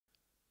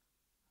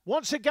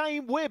Once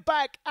again, we're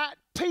back at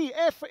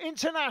PF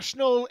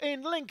International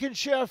in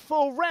Lincolnshire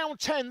for round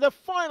 10, the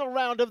final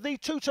round of the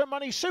Tutor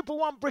Money Super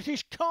 1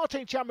 British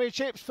Karting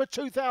Championships for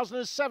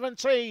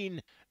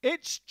 2017.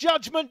 It's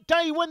Judgment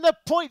Day when the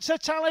points are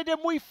tallied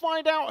and we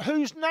find out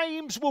whose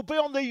names will be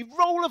on the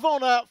Roll of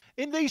Honour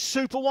in the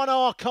Super 1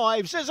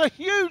 archives. There's a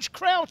huge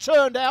crowd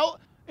turned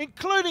out,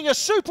 including a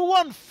Super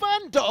 1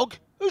 fan dog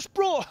who's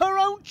brought her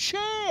own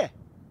chair.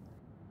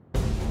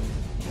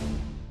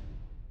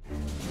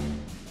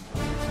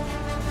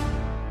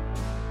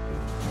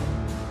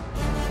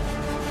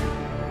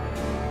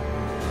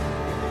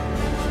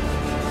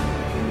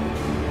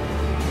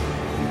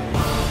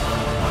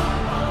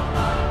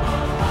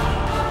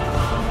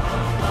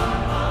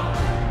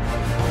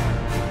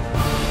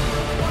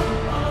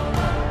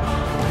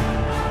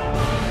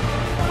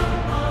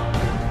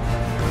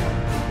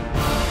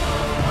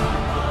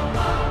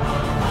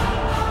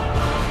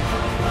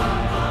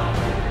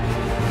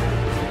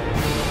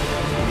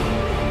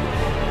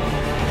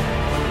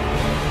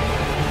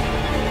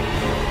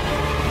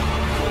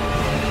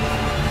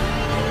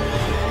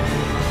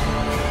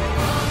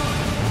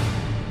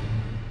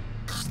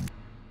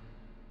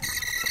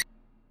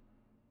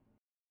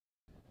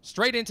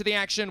 Straight into the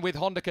action with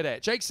Honda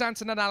Cadet. Jake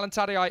Santon and Alan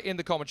Tadei in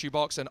the commentary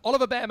box, and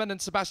Oliver Behrman and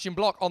Sebastian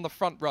Bloch on the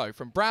front row.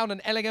 From Brown and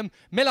Ellingham,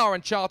 Millar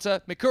and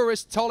Charter,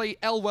 Mikuris, Tolley,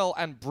 Elwell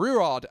and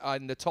Breurard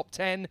in the top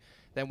 10.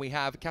 Then we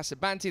have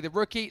Casabanti, the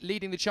rookie,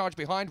 leading the charge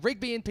behind.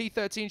 Rigby in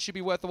P13 should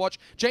be worth a watch.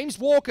 James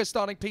Walker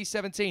starting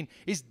P17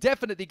 is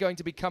definitely going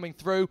to be coming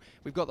through.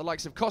 We've got the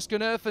likes of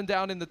Koskun Erfen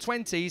down in the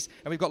 20s,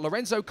 and we've got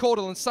Lorenzo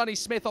Cordell and Sonny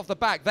Smith off the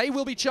back. They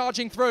will be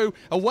charging through.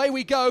 Away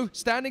we go.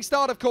 Standing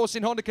start, of course,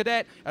 in Honda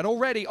Cadet. And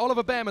already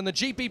Oliver Behrman, the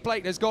GP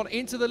plate, has gone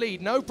into the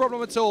lead. No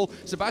problem at all.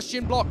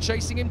 Sebastian Bloch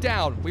chasing him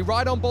down. We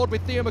ride on board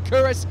with Theo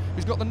Mikuris,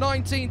 who's got the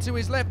 19 to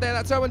his left there.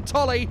 That's Owen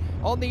Tolley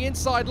on the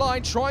inside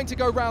line, trying to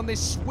go round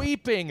this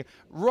sweeping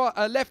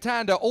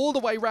left-hander all the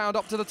way round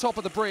up to the top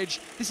of the bridge.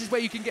 This is where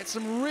you can get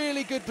some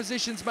really good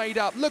positions made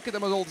up. Look at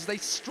them all as they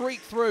streak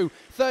through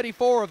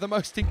 34 of the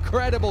most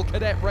incredible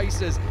cadet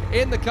racers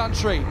in the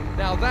country.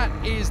 Now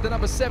that is the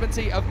number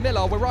 70 of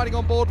Miller. We're riding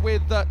on board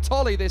with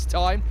Tolley this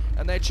time,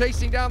 and they're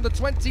chasing down the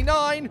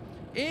 29.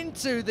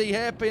 Into the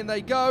hairpin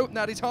they go.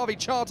 That is Harvey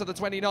Charter, the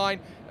 29,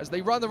 as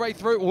they run the way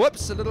through.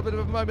 Whoops, a little bit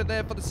of a moment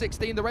there for the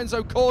 16.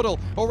 Lorenzo Cordell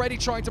already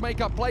trying to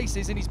make up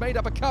places, and he's made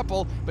up a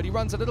couple, but he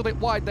runs a little bit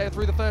wide there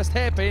through the first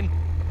hairpin.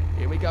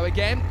 Here we go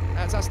again.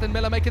 That's Aston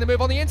Miller making the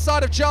move on the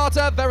inside of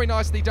Charter. Very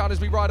nicely done as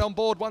we ride on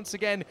board once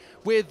again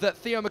with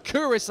Theo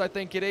Mikuris, I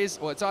think it is.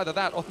 Or it's either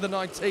that or the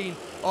 19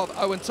 of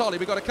Owen Tolley.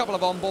 We've got a couple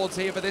of onboards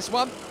here for this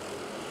one.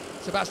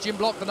 Sebastian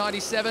Bloch, the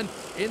 97,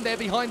 in there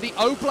behind the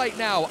O-plate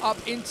now,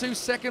 up into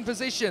second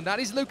position. That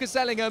is Lucas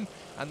Ellingham,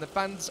 and the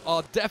fans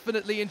are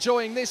definitely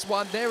enjoying this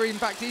one. There, in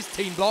fact, is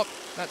Team Bloch.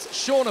 That's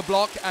Shauna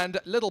Bloch and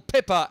little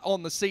Pippa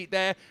on the seat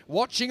there,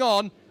 watching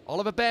on.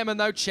 Oliver Behrman,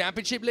 though,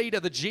 championship leader,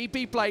 the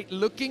GP plate,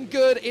 looking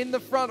good in the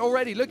front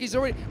already. Look, he's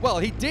already, well,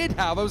 he did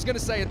have, I was going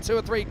to say, a 2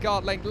 or 3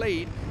 kart length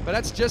lead, but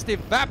that's just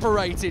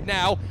evaporated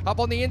now. Up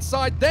on the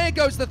inside, there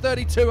goes the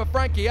 32 of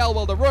Frankie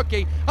Elwell, the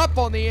rookie, up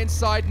on the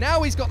inside.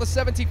 Now he's got the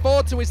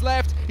 74 to his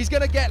left. He's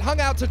going to get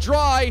hung out to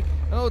dry.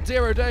 Oh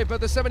dear, oh dear, but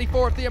the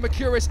 74 of Theo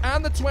Mikuris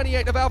and the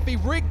 28 of Alfie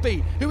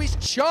Rigby, who is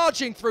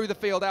charging through the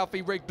field.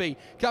 Alfie Rigby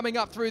coming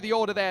up through the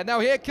order there.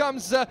 Now here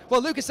comes,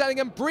 well, Lucas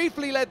Ellingham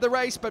briefly led the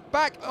race, but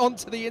back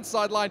onto the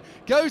inside line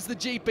goes the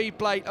GP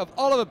plate of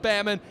Oliver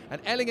Behrman,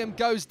 and Ellingham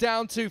goes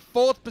down to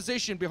 4th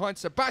position behind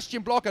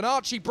Sebastian Bloch and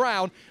Archie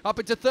Brown, up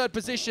into 3rd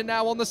position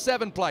now on the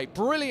 7 plate.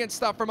 Brilliant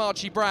stuff from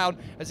Archie Brown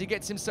as he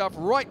gets himself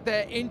right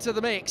there into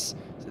the mix.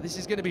 So this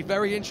is going to be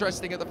very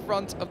interesting at the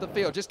front of the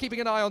field. Just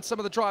keeping an eye on some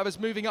of the drivers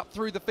moving up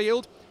through the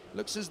field.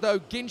 Looks as though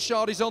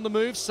Ginchard is on the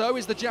move. So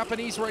is the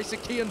Japanese racer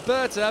Kian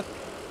Berta.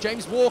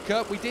 James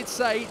Walker, we did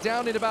say,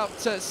 down in about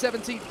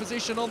 17th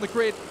position on the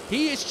grid.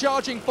 He is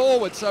charging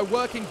forward, so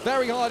working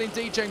very hard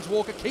indeed, James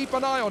Walker. Keep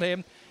an eye on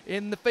him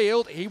in the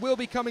field. He will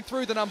be coming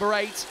through the number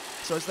 8.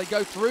 So as they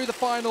go through the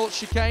final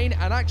chicane,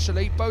 and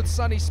actually both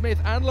Sonny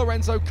Smith and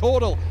Lorenzo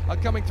Cordell are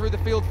coming through the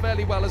field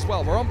fairly well as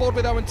well. We're on board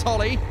with Owen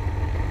Tolley.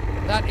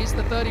 That is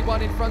the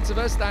 31 in front of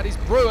us. That is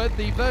Breurard,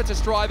 the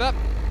Virtus driver.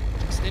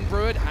 Justin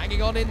Breurard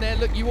hanging on in there.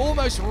 Look, you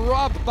almost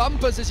rub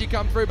bumpers as you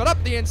come through, but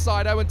up the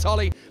inside, Owen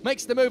Tolley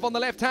makes the move on the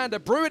left-hander.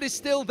 Breurard is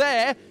still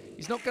there.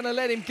 He's not going to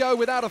let him go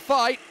without a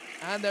fight.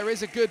 And there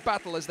is a good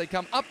battle as they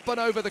come up and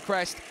over the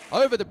crest,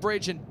 over the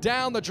bridge and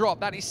down the drop.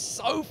 That is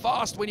so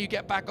fast when you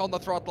get back on the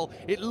throttle.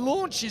 It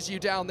launches you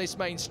down this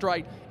main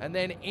straight and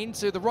then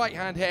into the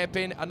right-hand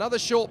hairpin. Another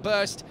short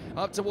burst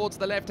up towards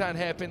the left-hand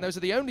hairpin. Those are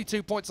the only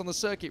 2 points on the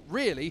circuit,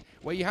 really,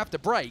 where you have to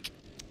brake.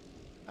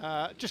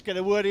 Just get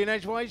a word in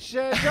edgeways,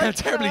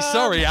 Terribly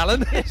sorry,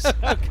 Alan. It's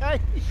okay.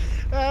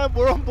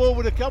 We're on board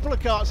with a couple of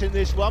karts in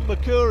this one.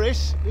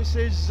 Mikuris, this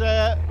is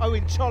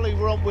Owen Tolley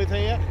we're on with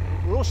here.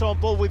 We're also on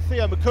board with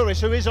Theo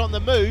Mikuris, who is on the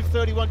move.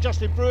 31,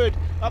 Justin Breurard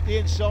up the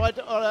inside.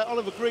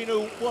 Oliver Green,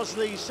 who was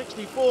the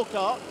 64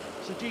 kart.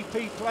 It's a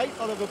GP plate,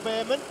 Oliver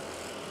Behrman.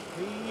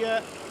 He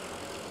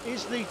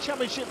is the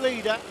championship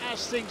leader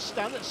as things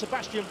stand. That's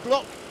Sebastian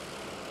Bloch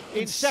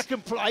in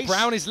second place.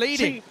 Brown is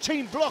leading.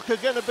 Team Bloch are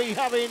going to be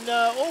having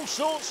all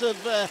sorts of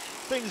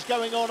things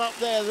going on up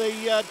there.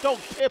 The dog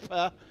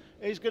Pippa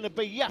is going to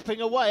be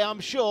yapping away, I'm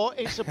sure,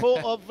 in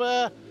support of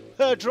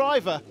her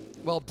driver.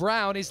 Well,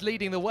 Brown is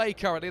leading the way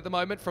currently at the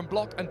moment from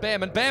Bloch and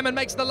Behrman. Behrman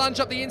makes the lunge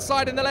up the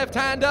inside in the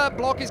left-hander.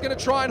 Bloch is going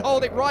to try and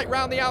hold it right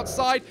round the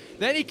outside.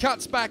 Then he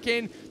cuts back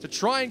in to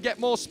try and get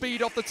more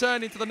speed off the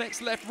turn into the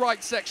next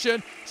left-right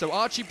section. So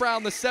Archie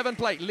Brown, the 7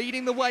 plate,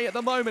 leading the way at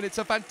the moment. It's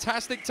a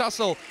fantastic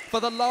tussle for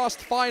the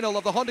last final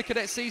of the Honda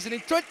Cadet season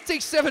in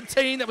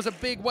 2017. That was a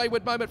big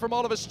wayward moment from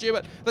Oliver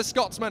Stewart, the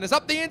Scotsman. As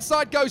up the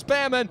inside goes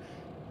Behrman,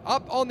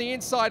 up on the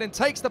inside and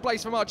takes the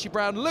place from Archie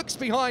Brown, looks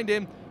behind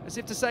him, as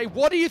if to say,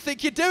 what do you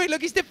think you're doing?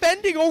 Look, he's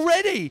defending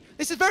already.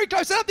 This is very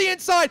close. And up the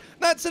inside,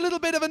 that's a little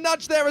bit of a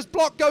nudge there as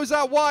Bloch goes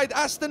out wide.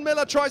 Aston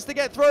Miller tries to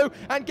get through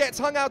and gets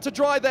hung out to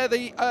dry there.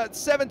 The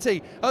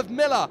 70 of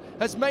Miller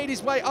has made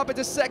his way up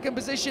into second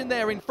position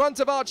there in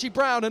front of Archie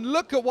Brown. And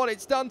look at what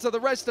it's done to the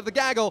rest of the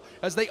gaggle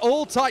as they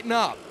all tighten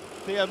up.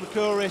 Theo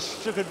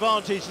Makuris took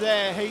advantage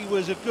there. He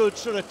was a good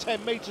sort of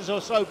 10 metres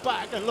or so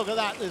back. And look at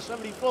that, there's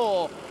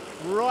 74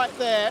 right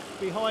there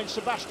behind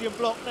Sebastian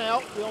Bloch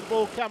now, the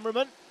onboard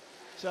cameraman.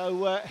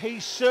 So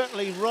he's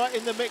certainly right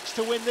in the mix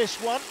to win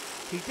this one.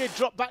 He did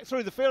drop back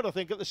through the field, I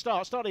think, at the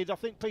start. Started, I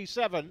think,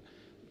 P7.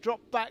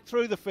 Dropped back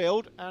through the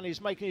field and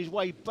is making his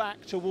way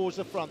back towards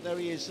the front. There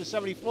he is, the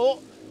 74.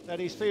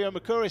 That is Theo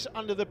Makuris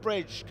under the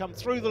bridge. Come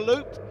through the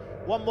loop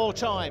one more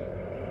time.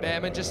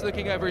 Behrman just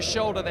looking over his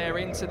shoulder there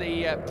into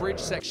the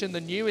bridge section,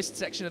 the newest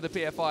section of the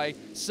PFI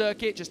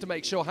circuit, just to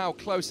make sure how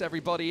close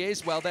everybody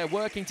is. Well, they're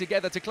working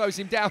together to close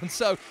him down,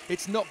 so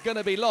it's not going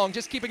to be long.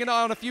 Just keeping an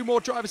eye on a few more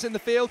drivers in the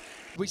field.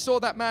 We saw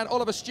that man,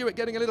 Oliver Stewart,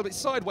 getting a little bit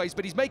sideways,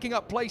 but he's making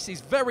up places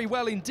very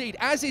well indeed,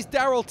 as is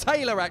Darrell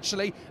Taylor,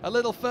 actually, a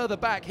little further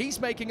back. He's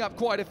making up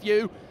quite a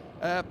few.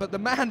 But the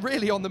man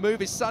really on the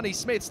move is Sonny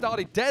Smith.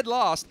 Started dead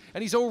last,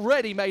 and he's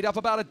already made up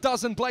about a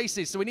dozen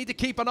places. So we need to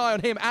keep an eye on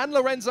him and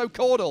Lorenzo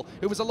Cordell,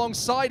 who was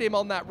alongside him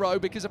on that row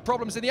because of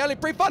problems in the early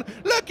pre-fun.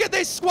 Look at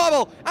this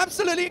squabble.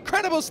 Absolutely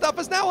incredible stuff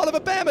as now Oliver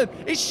Behrman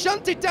is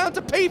shunted down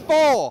to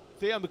P4.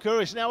 Theo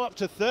Makuris now up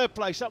to third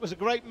place. That was a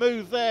great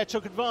move there.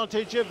 Took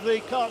advantage of the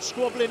kart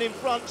squabbling in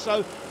front.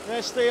 So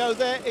there's Theo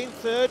there in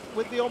third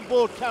with the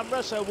onboard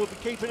camera. So we'll be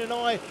keeping an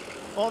eye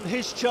on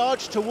his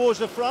charge towards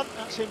the front.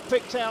 That's him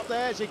picked out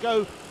there as he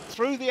go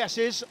through the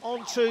S's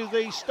onto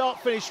the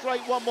start-finish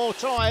straight one more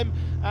time.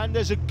 And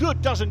there's a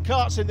good dozen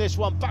karts in this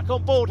one. Back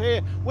on board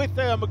here with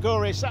Theo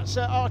Makuris. That's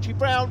Archie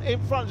Brown in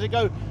front as they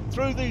go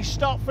through the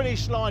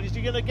start-finish line. Is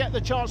he going to get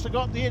the chance to go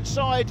up the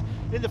inside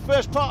in the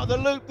first part of the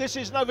loop? This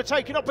is an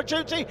overtaking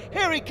opportunity.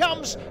 Here he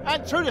comes,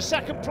 and through to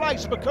second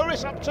place.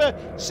 Makuris up to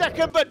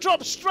second, but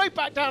drops straight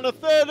back down to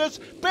third as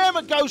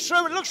Behrman goes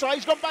through. It looks like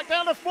he's gone back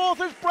down to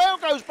fourth as Brown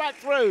goes back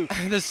through.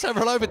 There's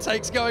several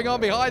overtakes going on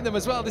behind them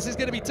as well. This is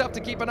going to be tough to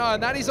keep an eye on.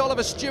 That is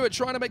Oliver Stewart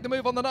trying to make the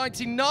move on the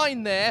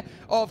 99 there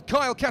of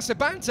Kyle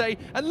Casabante.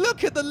 And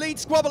look at the lead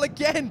squabble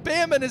again.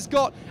 Behrman has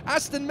got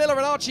Aston Miller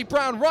and Archie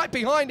Brown right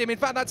behind him. In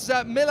fact, that's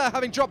Miller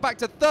having dropped back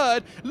to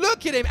third.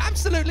 Look at him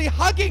absolutely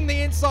hugging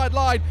the inside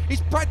line.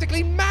 He's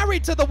practically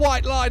married to the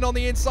white line on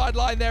the inside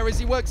line there as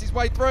he works his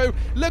way through.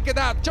 Look at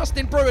that.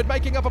 Justin Brewer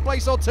making up a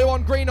place or two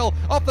on Greenall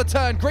off the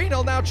turn.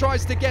 Greenall now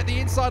tries to get the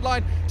inside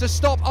line to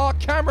stop our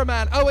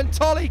cameraman. Owen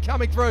Tolley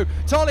coming through.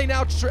 Tolley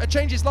now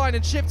changes line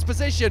and shifts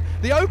position.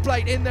 The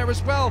O-plate in there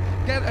as well.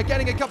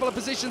 Getting a couple of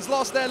positions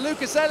lost there.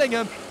 Lucas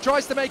Ellingham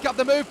tries to make up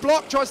the move.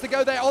 Bloch tries to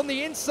go there on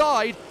the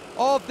inside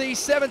of the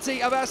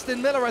 70 of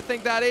Aston Miller, I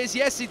think that is.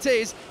 Yes, it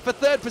is. For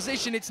third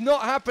position, it's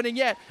not happening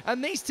yet.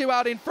 And these two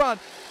out in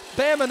front,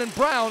 Behrman and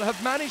Brown,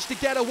 have managed to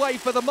get away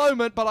for the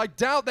moment, but I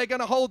doubt they're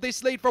going to hold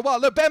this lead for a while.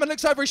 Look, Behrman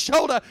looks over his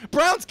shoulder.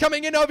 Brown's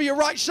coming in over your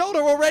right shoulder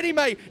already,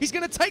 mate. He's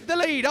going to take the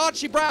lead.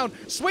 Archie Brown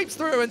sweeps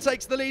through and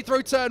takes the lead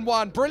through turn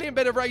one. Brilliant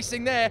bit of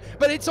racing there,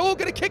 but it's all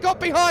going to kick off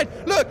behind.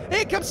 Look,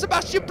 here comes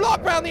Sebastian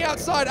Bloch round the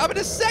outside, up in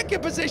a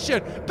second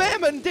position.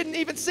 Behrman didn't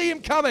even see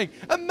him coming.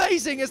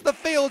 Amazing as the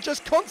field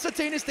just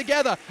concertinas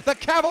together. The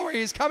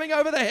cavalry is coming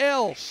over the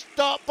hill.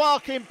 Start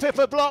barking,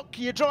 Pippa Bloch.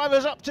 Your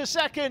driver's up to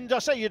second. I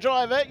say your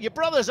driver, your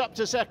brother's up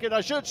to second,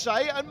 I should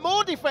say, and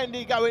more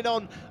defending going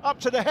on up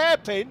to the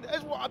hairpin.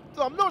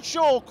 I'm not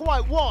sure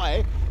quite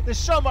why there's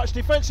so much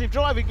defensive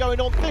driving going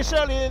on this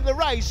early in the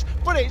race,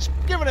 but it's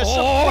given us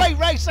some great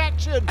race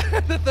action.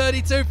 The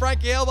 32,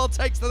 Frankie Elwell,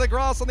 takes to the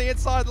grass on the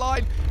inside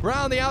line.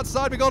 Round the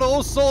outside, we've got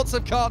all sorts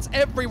of karts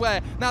everywhere.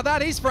 Now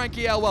that is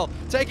Frankie Elwell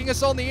taking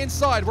us on the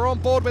inside. We're on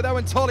board with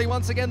Owen Tolley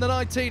once again, the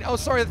 19. Oh,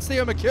 sorry, that's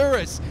Theo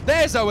Makuris.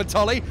 There's Owen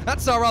Tolley.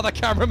 That's our other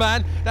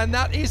cameraman. And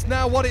that is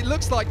now what it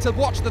looks like to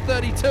watch the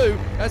 32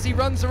 as he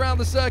runs around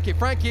the circuit.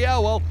 Frankie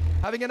Elwell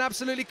having an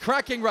absolutely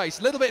cracking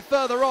race. A little bit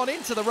further on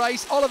into the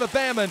race, Oliver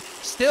Behrman,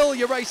 still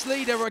your race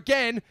leader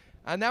again.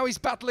 And now he's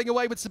battling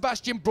away with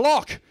Sebastian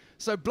Bloch.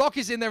 So Bloch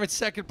is in there in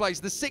second place.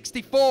 The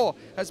 64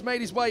 has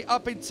made his way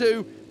up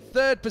into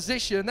third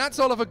position. That's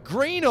Oliver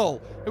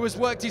Greenall, who has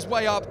worked his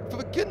way up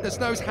for goodness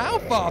knows how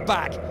far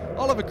back.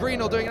 Oliver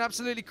Greenall doing an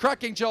absolutely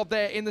cracking job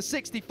there in the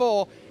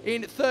 64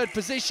 in third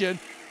position.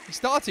 He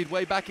started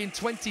way back in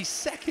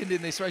 22nd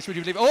in this race, would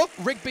you believe? Oh,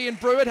 Rigby and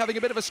Breward having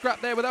a bit of a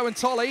scrap there with Owen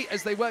Tolley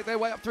as they work their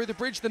way up through the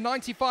bridge. The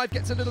 95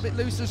 gets a little bit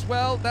loose as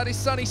well. That is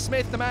Sonny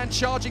Smith, the man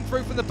charging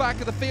through from the back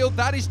of the field.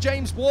 That is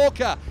James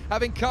Walker,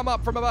 having come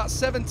up from about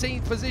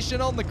 17th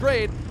position on the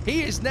grid.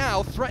 He is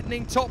now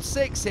threatening top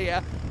 6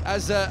 here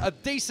as a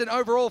decent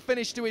overall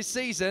finish to his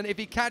season if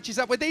he catches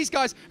up with these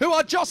guys who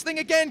are jostling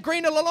again.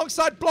 Greenall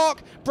alongside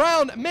Block,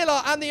 Brown,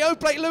 Miller and the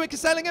O-plate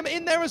Lucas Ellingham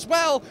in there as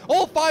well.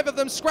 All 5 of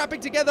them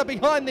scrapping together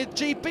behind the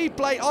GP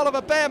plate,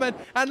 Oliver Behrman,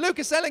 and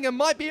Lucas Ellingham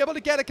might be able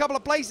to get a couple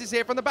of places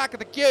here from the back of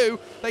the queue.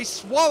 They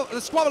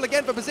squabble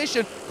again for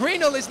position.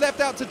 Greenall is left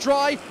out to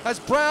dry as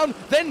Brown,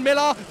 then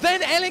Miller,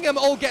 then Ellingham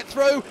all get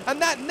through,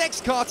 and that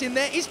next kart in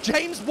there is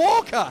James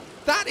Walker.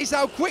 That is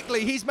how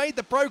quickly he's made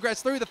the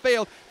progress through the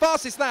field.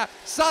 Fastest lap,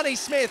 Sonny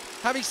Smith,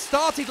 having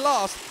started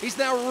last, he's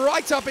now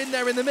right up in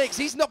there in the mix.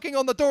 He's knocking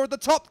on the door of the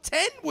top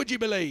 10, would you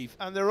believe?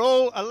 And they're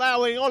all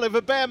allowing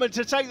Oliver Behrman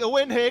to take the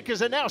win here because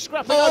they're now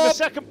scrapping over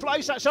second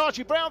place. That's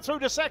Archie Brown through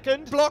to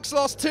second. Block's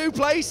lost 2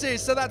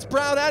 places, so that's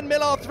Brown and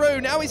Miller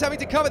through. Now he's having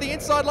to cover the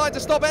inside line to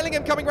stop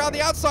Ellingham coming around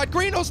the outside.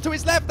 Greenall's to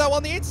his left, though,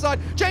 on the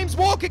inside. James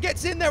Walker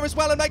gets in there as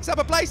well and makes up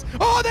a place.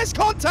 Oh, there's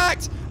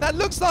contact! That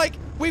looks like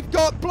we've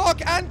got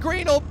Block and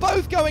Greenall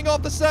both going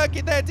off the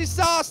circuit there.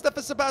 Disaster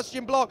for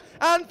Sebastian Block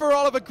and for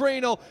Oliver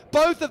Greenall.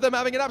 Both of them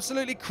having an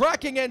absolutely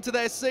cracking end to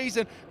their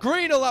season.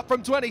 Greenall up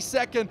from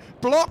 22nd,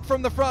 Block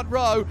from the front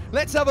row.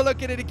 Let's have a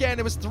look at it again.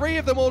 There was 3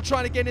 of them all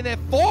trying to get in there,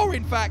 4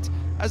 in fact.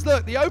 As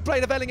look, the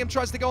O-plate of Ellingham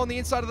tries to go on the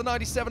inside of the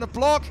 97 of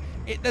Block.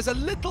 There's a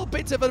little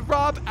bit of a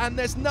rub and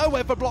there's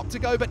nowhere for Block to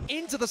go but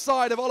into the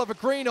side of Oliver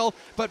Greenall.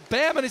 But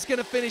Behrman is going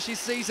to finish his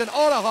season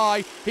on a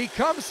high. He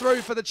comes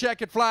through for the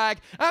checkered flag.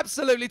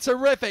 Absolutely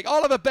terrific.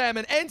 Oliver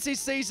Behrman ends his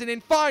season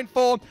in fine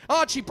form.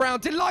 Archie Brown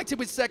delighted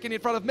with second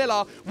in front of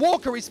Miller.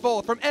 Walker is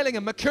fourth from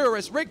Ellingham,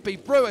 Makuris, Rigby,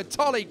 Brewer,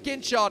 Tolley,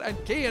 Ginchard and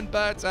Kian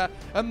Berta.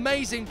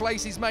 Amazing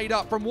places made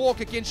up from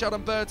Walker, Ginchard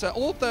and Berta,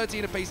 all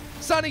 13 apiece.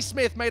 Sonny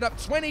Smith made up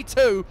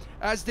 22,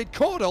 as did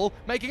Cordell,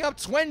 making up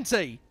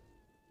 20.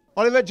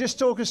 Oliver, just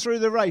talk us through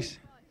the race.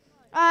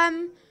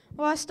 Well,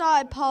 I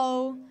started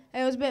pole.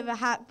 It was a bit of a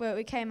hack, but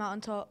we came out on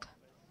top.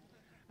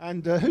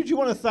 And who do you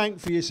want to thank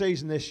for your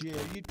season this year?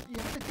 You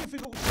had a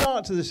difficult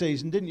start to the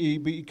season, didn't you?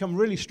 But you come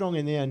really strong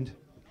in the end.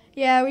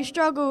 Yeah, we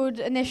struggled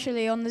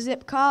initially on the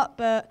zip kart,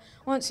 but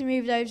once we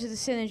moved over to the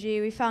Synergy,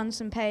 we found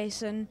some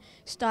pace and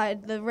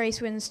the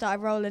race wins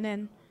started rolling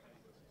in.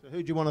 So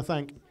who do you want to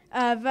thank?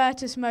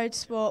 Virtus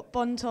Motorsport,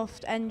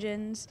 Bontoft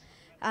Engines,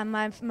 and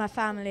my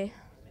family.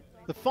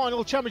 The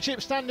final championship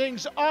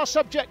standings are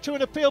subject to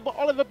an appeal, but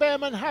Oliver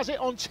Behrman has it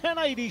on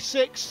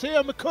 1086.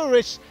 Theo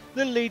Makuris,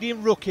 the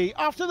leading rookie.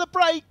 After the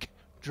break,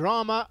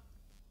 drama